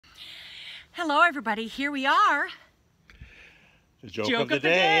Hello, everybody. Here we are. The joke of the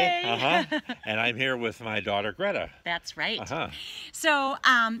day. And I'm here with my daughter, Greta. That's right. So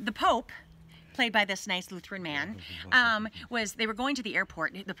the Pope, played by this nice Lutheran man, they were going to the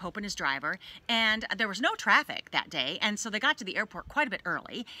airport, the Pope and his driver, and there was no traffic that day, and so they got to the airport quite a bit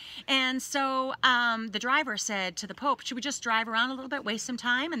early. And so the driver said to the Pope, should we just drive around a little bit, waste some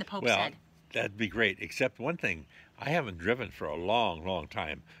time? And the Pope said, that'd be great, except one thing. I haven't driven for a long, long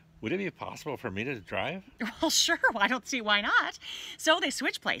time. Would it be possible for me to drive? Well, sure. Well, I don't see why not. So they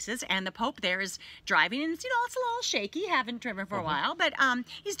switch places, and the Pope there is driving, and it's a little shaky. Haven't driven for a while, but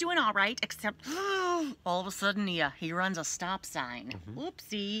he's doing all right. Except all of a sudden he runs a stop sign.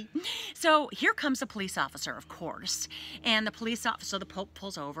 Oopsie! So here comes a police officer, of course, and the Pope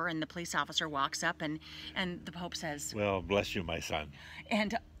pulls over, and the police officer walks up, and the Pope says, "Well, bless you, my son."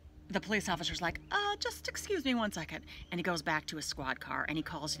 And the police officer's like, just excuse me 1 second. And he goes back to his squad car and he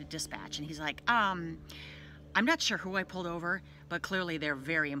calls it a dispatch. And he's like, I'm not sure who I pulled over, but clearly they're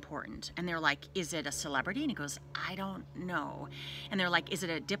very important. And they're like, is it a celebrity? And he goes, I don't know. And they're like, is it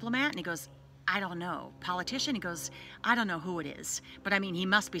a diplomat? And he goes, I don't know. Politician? He goes, I don't know who it is. But I mean, he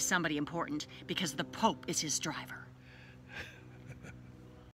must be somebody important because the Pope is his driver.